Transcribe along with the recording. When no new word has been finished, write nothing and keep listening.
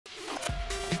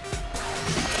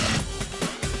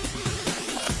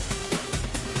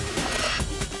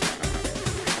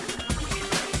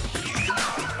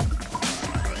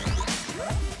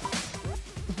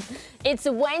It's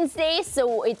Wednesday,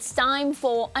 so it's time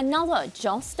for another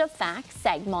Just a Fact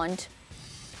segment.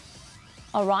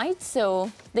 All right,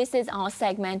 so this is our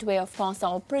segment where, of course,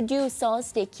 our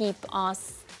producers, they keep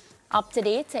us up to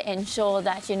date to ensure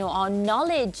that, our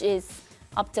knowledge is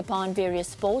up upon various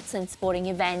sports and sporting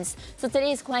events. So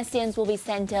today's questions will be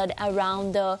centered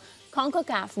around the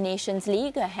CONCACAF Nations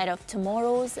League ahead of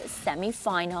tomorrow's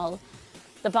semi-final.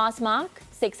 The pass mark,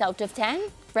 6 out of 10.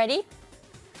 Ready?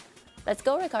 Let's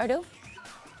go, Ricardo.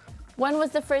 When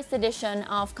was the first edition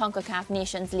of CONCACAF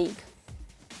Nations League?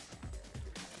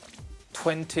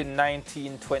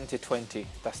 2019-2020.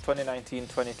 That's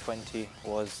 2019-2020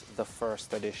 was the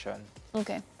first edition.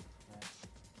 Okay. Yeah.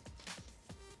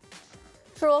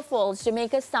 True or false?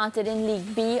 Jamaica started in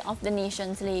League B of the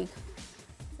Nations League.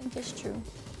 I think it's true.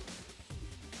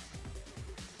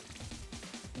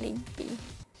 League B.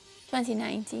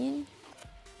 2019.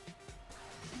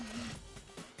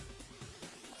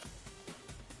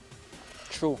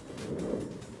 True.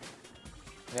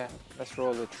 Yeah, let's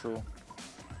roll with true.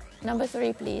 Number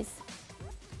 3, please.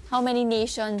 How many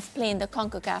nations play in the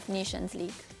CONCACAF Nations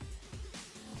League?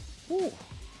 Ooh.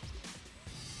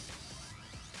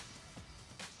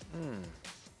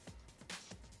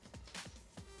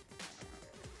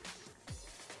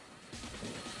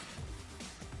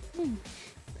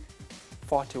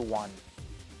 41.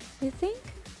 You think?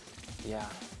 Yeah.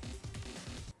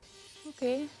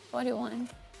 Okay, 41.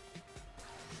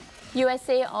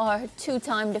 USA are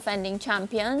two-time defending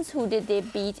champions. Who did they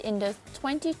beat in the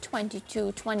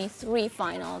 2022-23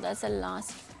 final? That's the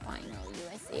last final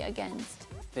USA against.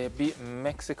 They beat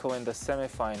Mexico in the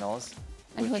semifinals,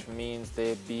 which means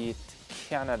they beat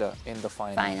Canada in the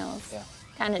finals. Yeah.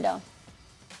 Canada.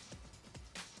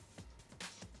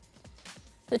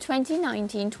 The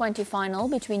 2019-20 final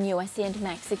between USA and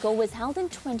Mexico was held in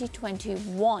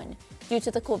 2021 due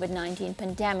to the COVID-19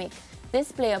 pandemic.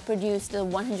 This player produced the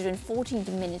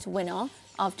 114th-minute winner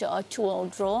after a 2-all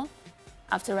draw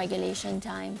after regulation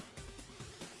time.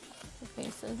 Okay,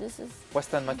 so this is...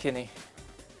 Weston McKennie.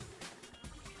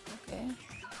 Okay.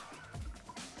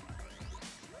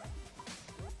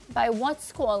 By what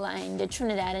scoreline did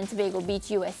Trinidad and Tobago beat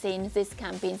USA in this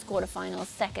campaign's quarterfinals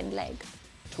second leg?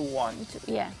 2-1.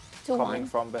 Yeah, 2-1. Coming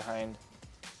from behind.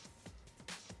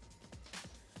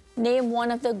 Name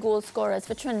one of the goal scorers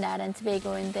for Trinidad and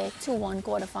Tobago in their 2-1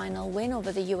 quarterfinal win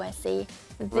over the USA.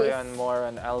 Brian Moore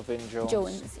and Alvin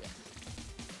Jones. Yeah.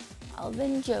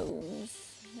 Alvin Jones.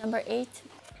 Number 8.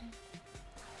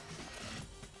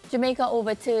 Jamaica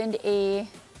overturned a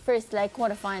first leg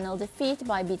quarterfinal defeat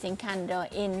by beating Canada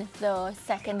in the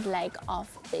second leg of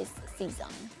this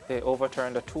season. They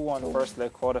overturned a 2-1 first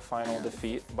leg quarterfinal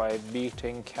defeat by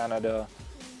beating Canada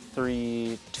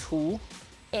 3-2.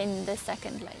 In the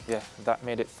second leg. Yeah, that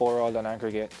made it 4-all on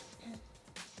aggregate.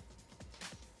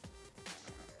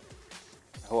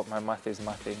 I hope my math is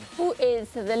mathing. Who is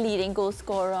the leading goal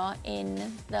scorer in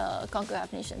the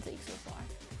CONCACAF Nations League so far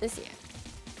this year?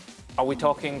 Are we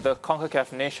talking the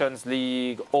CONCACAF Nations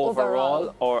League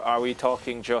overall, or are we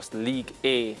talking just League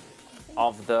A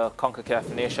of the CONCACAF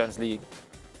Nations League?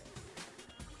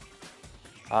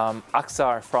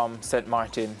 Aksar from St.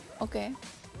 Martin. Okay.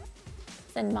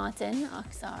 St. Martin,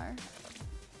 Aksar.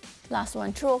 Last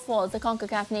one, true or false? The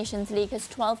CONCACAF Nations League has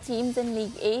 12 teams in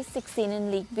League A, 16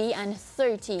 in League B, and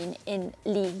 13 in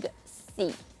League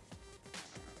C.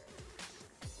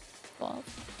 False.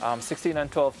 16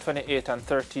 and 12, 28 and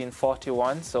 13,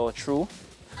 41, so true.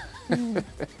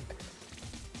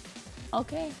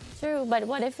 Okay, true, but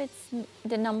what if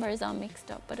the numbers are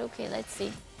mixed up? But okay, let's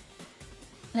see.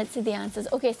 Let's see the answers.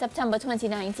 Okay, September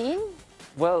 2019.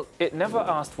 Well, it never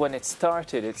asked when it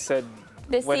started. It said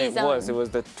when it was. It was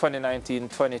the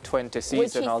 2019-2020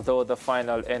 season, although the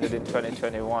final ended in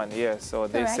 2021. Yeah, so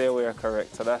correct. They say we are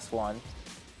correct. So that's one.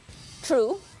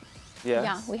 True. Yes.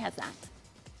 Yeah, we had that.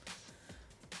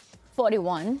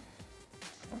 41.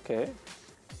 Okay.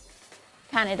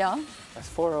 Canada. That's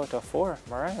 4 out of 4.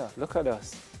 Mariah, look at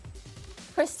us.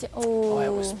 Christian. Oh,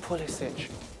 it was Pulisic.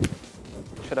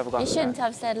 Should have gotten You shouldn't that.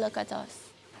 have said, look at us.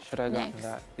 Should I have gotten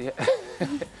that? Yeah.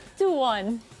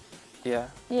 2-1. Yeah.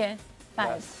 Yeah. 5.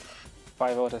 Yes.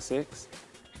 5 out of 6.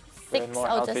 6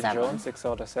 out of 7. Jones, 6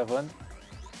 out of 7.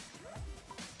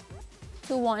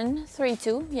 2-1.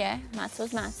 3-2. Yeah. Maths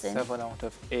was mathsing. 7 out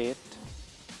of 8.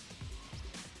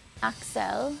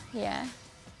 Axel. Yeah.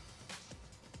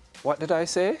 What did I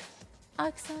say?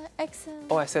 Axel. Excel.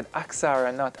 Oh, I said Aksar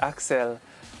and not Axel.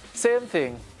 Same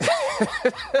thing.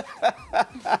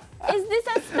 Is this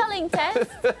a spelling test?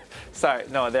 Sorry,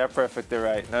 no, they're perfectly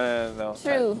right. No.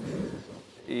 True.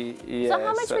 Yeah, so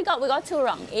how much we got? We got 2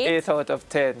 wrong. 8? 8 out of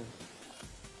 10.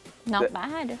 Not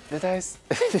bad. Did I?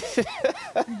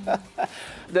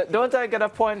 Don't I get a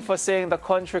point for saying the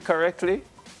country correctly?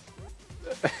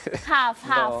 Half.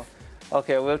 No.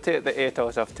 Okay, we'll take the 8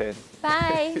 out of 10.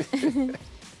 Bye.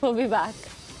 We'll be back.